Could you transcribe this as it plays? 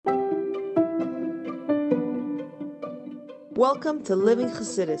Welcome to Living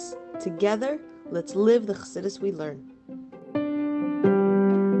Chassidus. Together, let's live the Chassidus we learn.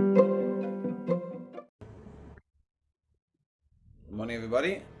 Good morning,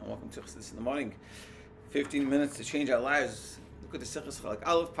 everybody, and welcome to Chassidus in the morning. 15 minutes to change our lives. Look at the Sichos like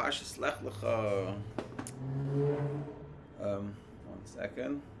Aleph, Parshas, Lech, Lecha. One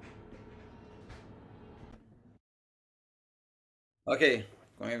second. Okay, good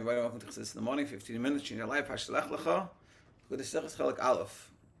morning, everybody. Welcome to Chassidus in the morning. 15 minutes to change our life. Parshas, Lech, Lecha. Look at the Sichos like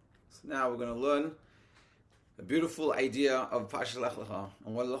Aleph. So now we're going to learn a beautiful idea of Parshas Lech Lecha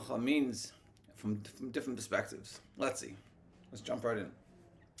and what Lecha means from different perspectives. Let's see. Let's jump right in.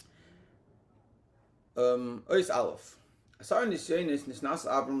 Ois Aleph. Asar Nisyonis Nisnas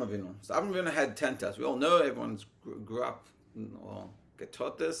Avraham Avinu. So Avraham Avinu had 10 tests. We all know, everyone grew up or get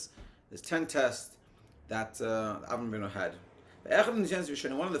taught this. There's 10 tests that Avraham Avinu had. One of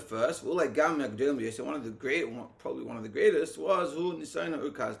the first, one of the great, probably one of the greatest, was who Nisayna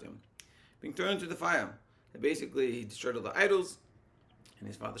Ukazdim, being thrown into the fire. And basically, he destroyed all the idols in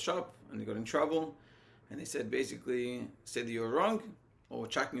his father's shop, and he got in trouble. And they said, basically, say that you were wrong, or we're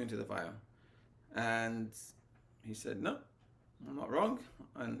chucking you into the fire. And he said, no, I'm not wrong,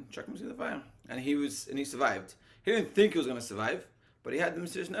 and chucked him into the fire. And he survived. He didn't think he was going to survive, but he had the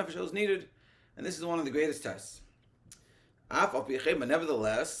Mesiras Nefesh that was needed. And this is one of the greatest tests. But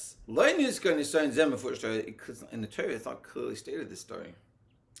nevertheless, in the Torah, it's not clearly stated this story.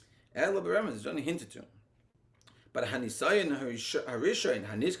 It's only hinted to. But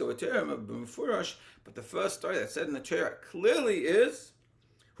but the first story that's said in the Torah clearly is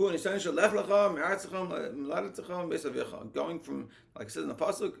going from, like it says in the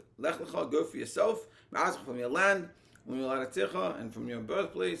Pasuk, Lech Lecha, go for yourself, from your land, and from your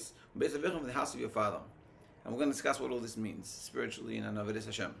birthplace, from the house of your father. And we're going to discuss what all this means spiritually in Avodas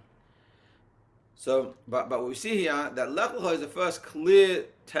Hashem. So, but what we see here, that Lech Lecha is the first clear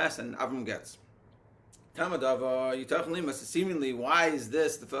test and Avram gets. Seemingly, why is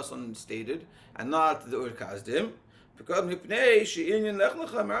this the first one stated and not the Ur-Kazdim? Because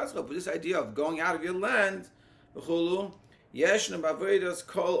this idea of going out of your land, because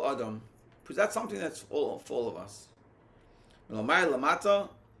that's something that's for all of us. And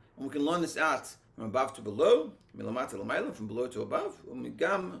we can learn this out from above to below, from below to above, and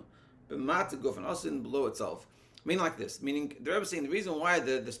below itself. Meaning like this, meaning the Rebbe is saying the reason why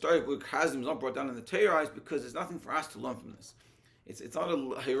the story of Ur-Kazdim is not brought down in the Torah is because there's nothing for us to learn from this. It's not a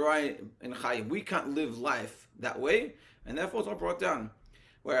Hirai in Chayim. We can't live life that way, and therefore it's not brought down.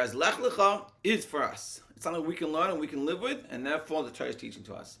 Whereas Lech Lecha is for us. It's something we can learn and we can live with, and therefore the Torah is teaching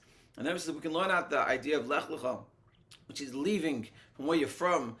to us. And therefore we can learn out the idea of Lech Lecha, which is leaving from where you're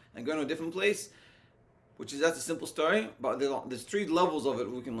from and going to a different place, that's a simple story, but there's 3 levels of it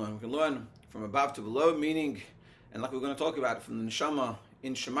we can learn. We can learn from above to below, meaning, and like we're going to talk about, from the neshama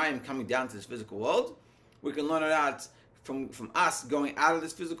in Shemayim coming down to this physical world. We can learn it out from us going out of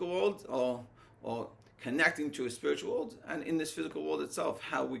this physical world or connecting to a spiritual world, and in this physical world itself,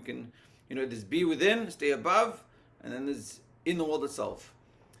 how we can, there's be within, stay above, and then there's in the world itself.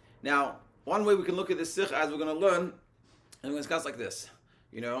 Now, one way we can look at this sikh, as we're going to learn, and we're going to discuss like this,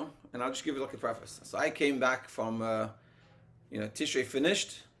 and I'll just give it like a preface. So I came back from, Tishrei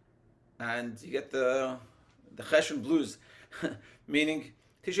finished, and you get the Cheshvan blues, meaning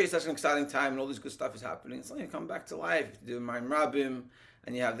Tishrei is such an exciting time and all this good stuff is happening. It's like you come back to life, you do Mayim Rabim,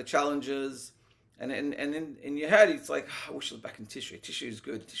 and you have the challenges, and in your head it's like, I wish I was back in Tishrei. Tishrei is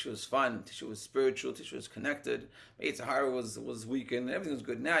good, Tishrei was fun, Tishrei was spiritual, Tishrei was connected, Yitzhahara was weakened, everything was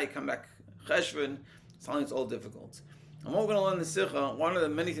good. Now you come back Cheshvan, suddenly it's all difficult. And what we're going to learn in the Sikha, one of the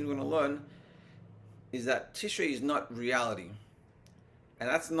many things we're going to learn, is that Tishrei is not reality. And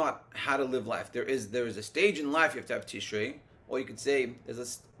that's not how to live life. There is a stage in life you have to have Tishrei, or you could say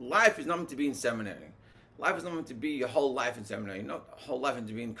life is not meant to be in seminary. Life is not meant to be your whole life in seminary, not whole life meant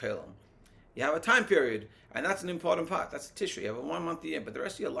to be in Kollel. You have a time period, and that's an important part. That's Tishrei. You have a 1 month a year, but the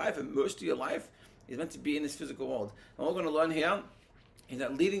rest of your life and most of your life is meant to be in this physical world. And what we're going to learn here is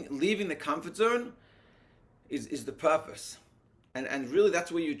that leaving the comfort zone is the purpose. And really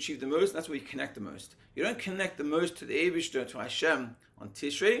that's where you achieve the most, and that's where you connect the most. You don't connect the most to the Eibishter, to Hashem on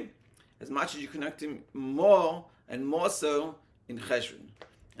Tishrei, as much as you connect him more and more so in Cheshvan.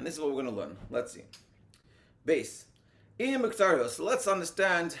 And this is what we're going to learn. Let's see. Base. So let's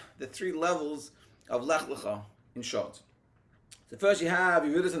understand the 3 levels of Lech Lecha in short. So first you have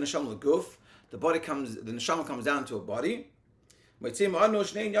Yehudas and Neshama L'Guf. The Neshama comes down to a body. So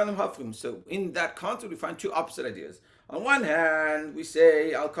in that concept we find 2 opposite ideas. On one hand, we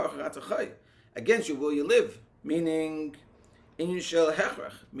say against your will you live, meaning in shel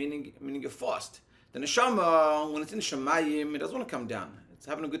hechrach, meaning you're forced. The neshama, when it's in Shemayim, it doesn't want to come down. It's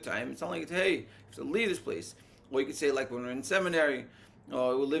having a good time. It's not like, hey, you have to leave this place. Or you could say, like when we're in seminary,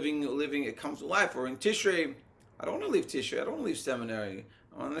 or we're living, it comes to life, or in Tishrei, I don't want to leave Tishrei, I don't want to leave seminary.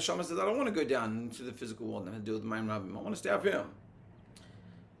 And the neshama says, I don't want to go down into the physical world and deal with my rabbim. I want to stay up here.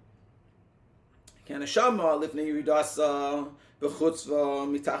 Because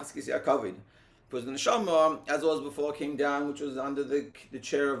the neshama, as it was before, came down, which was under the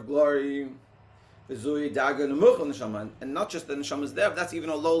chair of glory, and not just the neshama is there, but that's even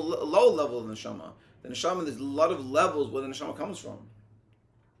a low level of the neshama. The neshama, there's a lot of levels where the neshama comes from.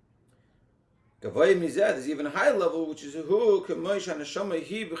 There's even a higher level, which is like the neshama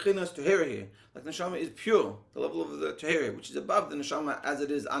is pure, the level of the tahiri, which is above the neshama as it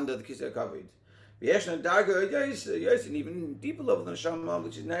is under the kisei kavod. An even deeper level than neshama,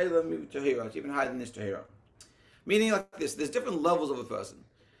 which is tahira. It's even higher than this tahira. Meaning like this: there's different levels of a person,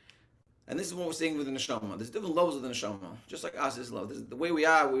 and this is what we're saying with the neshama. There's different levels of the neshama, just like us. This level. The way we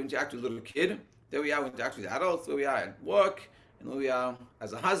are, we interact with a little kid. There we are, we interact with adults. There we are at work. And where we are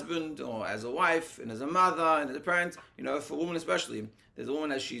as a husband or as a wife and as a mother and as a parent. For a woman especially, there's a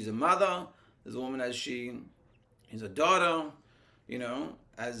woman as she's a mother, there's a woman as she is a daughter,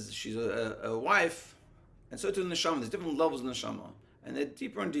 as she's a wife, and so to the neshama. There's different levels of the neshama, and they're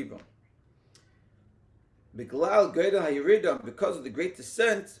deeper and deeper. Because of the great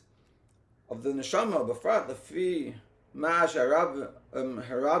descent of the neshama, and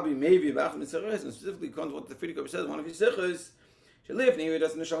specifically according to what the Friedrich says, one of his sichos, the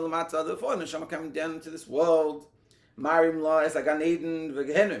neshama coming down into this world. Take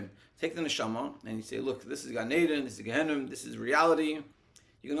the neshama and you say, look, this is Gan Eden, this is Gehenim, this is reality.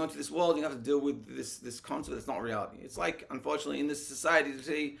 You're going to go into this world, you have to deal with this concept that's not reality. It's like, unfortunately, in this society,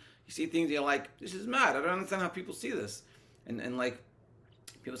 you see things and you're like, this is mad. I don't understand how people see this. And like,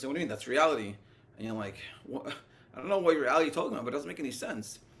 people say, what do you mean? That's reality. And you're like, what? I don't know what reality you're talking about, but it doesn't make any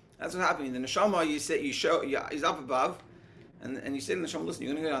sense. That's what's happening. The neshama, he's up above. And you say to the neshama, listen,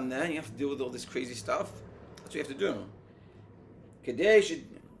 you're going to go down there and you have to deal with all this crazy stuff. That's what you have to do. In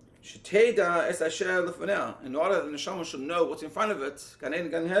order that the neshama should know what's in front of it, so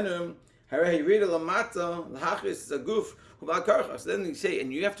then you say,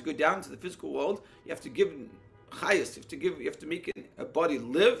 and you have to go down to the physical world, you have to give chayas, you have to make a body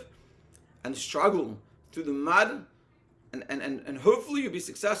live and struggle through the mud, and hopefully you'll be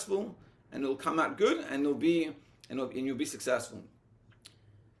successful, and it'll come out good, and you'll be successful.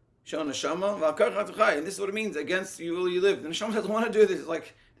 And this is what it means, against you will you live. The neshama doesn't want to do this. It's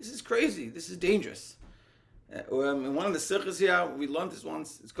like, this is crazy, this is dangerous. In one of the sichos here, we learned this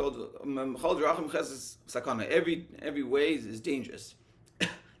once, it's called every way is dangerous.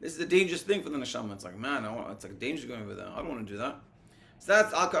 This is a dangerous thing for the neshama. It's like, man, it's like danger going over there. I don't want to do that. So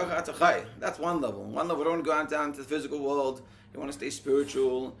that's that's one level. One level, we don't want to go down to the physical world. You want to stay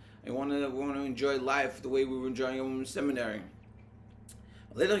spiritual. We want to enjoy life the way we were enjoying it in seminary.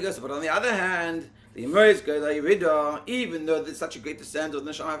 But on the other hand, the even though there's such a great descent of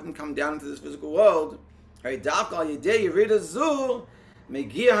the neshama having come down into this physical world,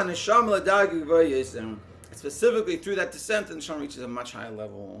 specifically through that descent, the neshama reaches a much higher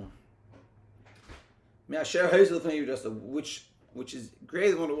level, which is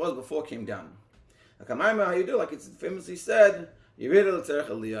greater than what it was before it came down. How you do? Like it's famously said,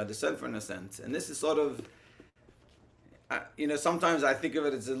 descent for an ascent. And this is sort of, sometimes I think of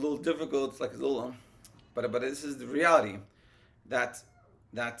it as a little difficult. It's like a little, but this is the reality that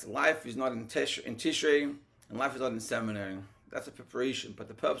life is not in Tishrei and life is not in seminary. That's a preparation. But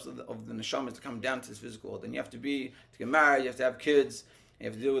the purpose of the neshama is to come down to this physical world. And you have to get married. You have to have kids. You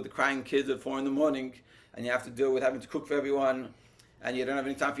have to deal with the crying kids at 4 a.m, and you have to deal with having to cook for everyone. And you don't have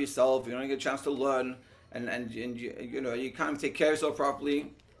any time for yourself. You don't get a chance to learn. And you can't take care of yourself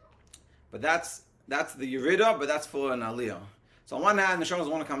properly. But that's the Yerida, but that's for an Aliyah. So on one hand, the neshama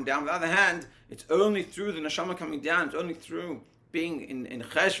doesn't want to come down. On the other hand, it's only through the neshama coming down, it's only through being in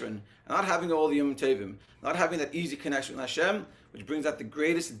Cheshvan, not having all the Yom Tevim, not having that easy connection with Hashem, which brings out the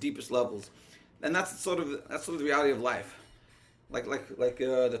greatest and deepest levels. And that's sort of the reality of life. Like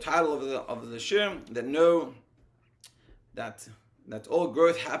the title of the Shiur, that know that all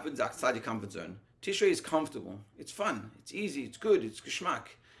growth happens outside your comfort zone. Tishrei is comfortable, it's fun, it's easy, it's good, it's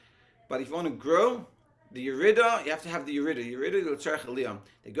geschmack. But if you want to grow, the Yerida, you have to have the Yerida. Yerida is the Tzarech Aliyah.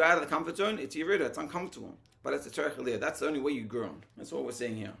 They go out of the comfort zone, it's Yerida, it's uncomfortable. But it's the Tzarech Aliyah. That's the only way you grow. That's what we're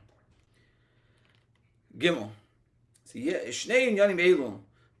saying here. Gimel. So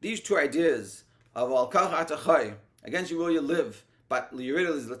these two ideas of Al Kach Atachai, against you will you live, but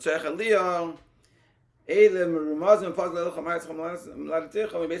Yerida is the Tzarech Aliyah, We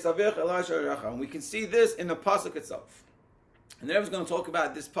can see this in the pasuk itself. And the Rebbe is going to talk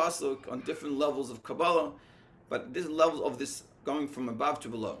about this pasuk on different levels of Kabbalah, but this level of this going from above to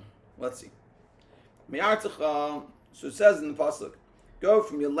below. Let's see. So it says in the pasuk, go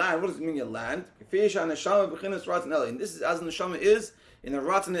from your land. What does it mean, your land? And this is as the neshama is in the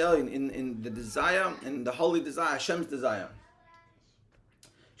Ratan Elyon, in the desire, in the holy desire, Hashem's desire.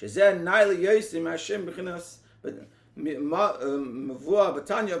 In Perek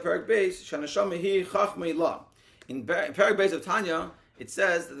Beis of Tanya, it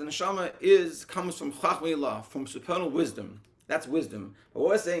says that the neshama comes from Chachma, from supernal wisdom. That's wisdom. But what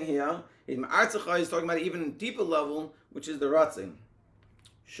we're saying here, in Ma'artzecha, he's talking about an even deeper level, which is the Ratzin.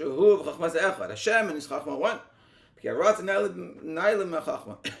 Shehu v'chachma ze'echad. Hashem and his Chachma one. Because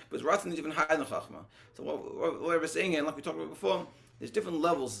Ratzin is even higher than Chachma. So what we're saying here, like we talked about before, there's different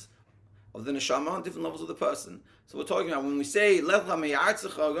levels of the neshama and different levels of the person. So we're talking about when we say Lecha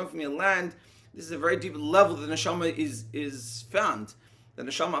me'artzecha, going from your land, this is a very deep level that the neshama is found. The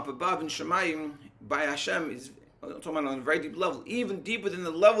neshama up above in Shemayim by Hashem is talking about on a very deep level, even deeper than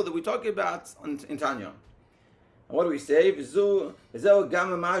the level that we're talking about in Tanya. And what do we say? This is also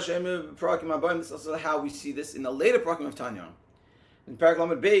how we see this in the later parakim of Tanya. In Perek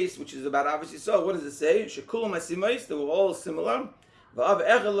Lamed Beis, which is about obviously so, what does it say? Shekulam asimais, they were all similar. We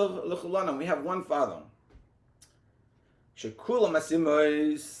have one father. Shekulam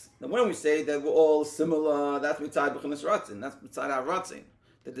asimais. Now when we say that we're all similar, that's mitzad b'chinas ratzin. That's mitzad our ratzin.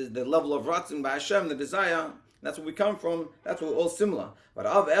 That is the level of ratzin by Hashem, the desire. That's where we come from. That's where we're all similar. But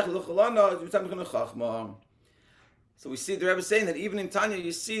av ech l'cholana is mitzad b'chinas chachma. So we see the Rebbe saying that even in Tanya,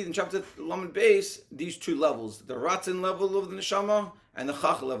 you see in chapter Lamed Beis these two levels: the ratzin level of the neshama and the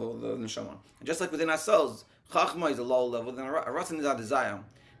chach level of the neshama. And just like within ourselves, chachma is a lower level, then ratzin is our desire.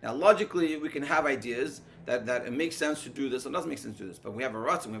 Now, logically, we can have ideas that it makes sense to do this or doesn't make sense to do this, but we have a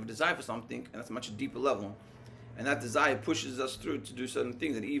ratzin, we have a desire for something, and that's a much deeper level. And that desire pushes us through to do certain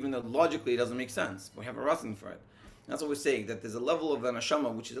things that even though logically it doesn't make sense, we have a ratzin for it. And that's what we're saying, that there's a level of the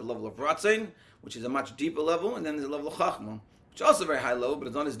neshama, which is a level of ratzin, which is a much deeper level, and then there's a level of chachma, which is also very high level, but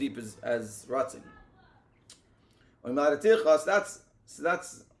it's not as deep as ratzin. So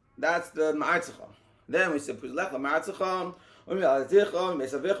that's the ma'artzecha. Then we say, Lecha ma'artzecha. What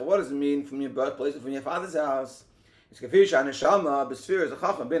does it mean from your birthplace or from your father's house? This is as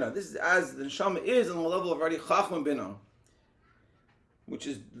the neshama is on the level of already chachma bina, which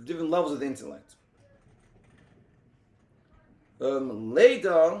is different levels of the intellect.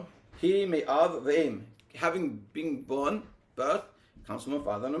 Later, he may av ve'im, having been born, birth comes from a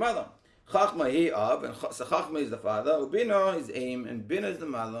father and a mother. Chachma he av, and so chachma is the father. Bina is aim, and bina is the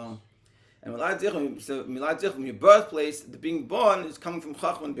mother. And from your birthplace, the being born is coming from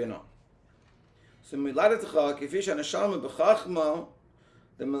Chachma and Bina. So Miladetecha, Kefisha Neshama b'Chachma,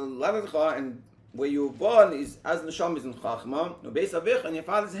 the Miladetecha, and where you were born is as Neshama is in Chachma. No Beis Avich, and your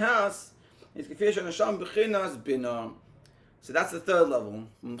father's house is Kefisha Neshama b'Chinas Bina. So that's the third level,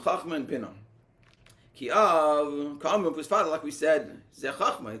 from Chachma and Bina. Ki Av, Kamim, his father, like we said, Zeh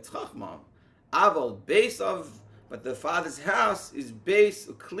Chachma, it's Chachma. Aval, Beis of. But the father's house is based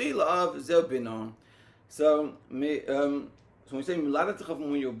klila of zelbina. So when we say miladetecha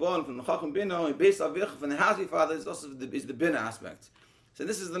from when you're born from the chacham bina, based of from the house of your father is also the bina aspect. So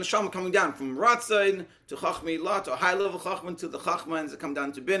this is the neshama coming down from ratzain to chachma to a high level chachma to the chachma and come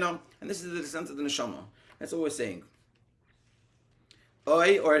down to bina, and this is the descent of the neshama. That's what we're saying.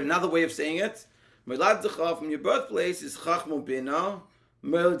 Or another way of saying it, miladetecha from your birthplace is chachma bina.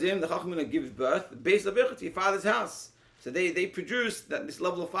 Meldim, the Chachmina gives birth, based of to your father's house. So they produce that this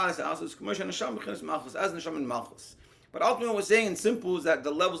level of father's house is commercial neshama b'chinas malchus, as neshama in malchus. But ultimately, what we're saying in simple is that the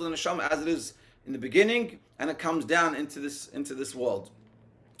levels of the neshama as it is in the beginning, and it comes down into this world.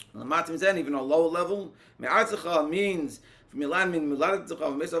 Lamatim zen, even a lower level, me'artzecha means from your land, mean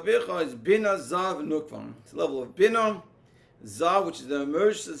miladetecha, based of is bina, zav, and nukva. It's the level of bina, zav, which is the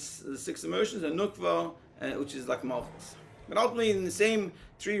emotions, the six emotions, and nukva, which is like malchus. But ultimately, in the same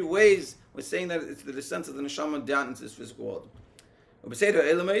three ways, we're saying that it's the descent of the neshama down into this physical world.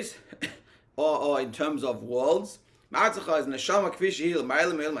 Or in terms of worlds, Ma'artzecha is neshama kfi shehil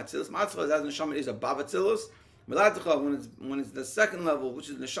ma'ilem el matzilus. Ma'artzecha is as neshama is above atzilus. Miladetecha, when it's the second level, which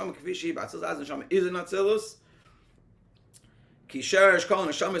is neshama kfi shehil atzilus, as neshama is in atzilus. Ki sheresh kol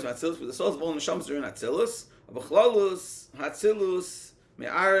neshama is matzilus, but the souls of all neshamas are in atzilus. B'chlalus hatzilus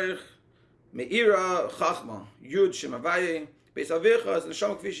me'arich me'ira chachma yud shemavaye beis avicha is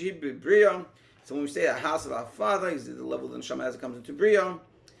neshama kfi shehil b'bria. So when we say a house of our father, is the level of the neshama as it comes into bria.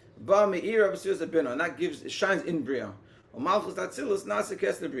 Ba me'ira b'sirus abina, and that shines in bria. Or malchus atzilus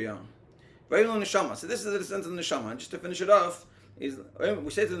nasekes lebria. So this is the descent of the neshama. And just to finish it off, is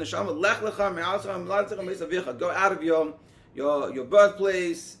we say to the neshama, Lech Lecha go out of your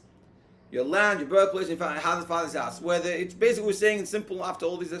birthplace, your land, your birthplace, and how the Father's house. Whether it's basically we're saying in simple after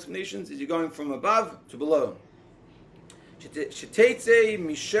all these explanations is you're going from above to below.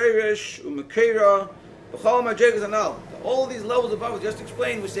 All these levels above we just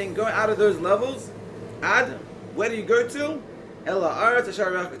explained, we're saying going out of those levels. Where do you go to? To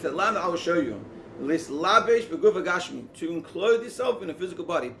the land that I will show you. To enclose yourself in a physical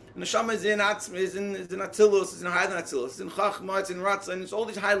body. And the neshama is in Atzilus, is in higher than Atzilus, it's in Chachma, it's in Ratzah, and it's all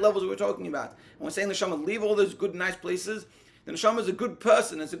these high levels we're talking about. And we're saying the neshama, leave all those good, nice places. The neshama is a good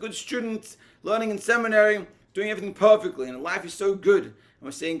person, it's a good student, learning in seminary, doing everything perfectly, and life is so good. And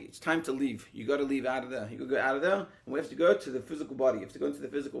we're saying it's time to leave. You got to leave out of there. You got to go out of there, and we have to go to the physical body. You have to go into the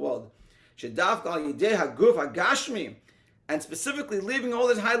physical world. And specifically leaving all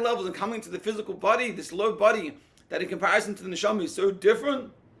these high levels and coming to the physical body, this low body that in comparison to the neshama is so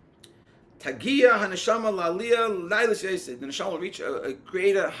different. Tagia haneshama la'aliyah lailas yesed. The neshama will reach a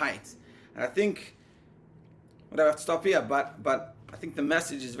greater height. And I think, I have to stop here, but I think the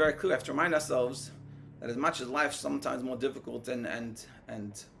message is very clear. We have to remind ourselves that as much as life is sometimes more difficult and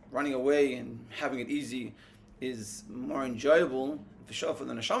running away and having it easy is more enjoyable, for sure, for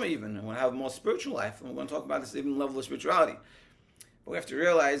the neshama even, and we'll have a more spiritual life, and we're going to talk about this even level of spirituality. But we have to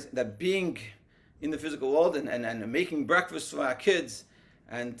realize that being in the physical world and making breakfast for our kids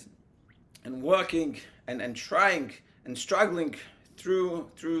and working and trying and struggling through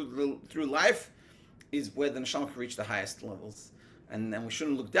life is where the neshama can reach the highest levels. And we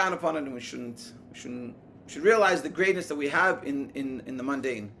shouldn't look down upon it, and we should realize the greatness that we have in the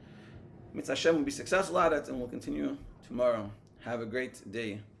mundane. Mitzvah Hashem will be successful at it, and we'll continue tomorrow. Have a great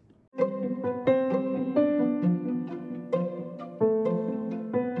day.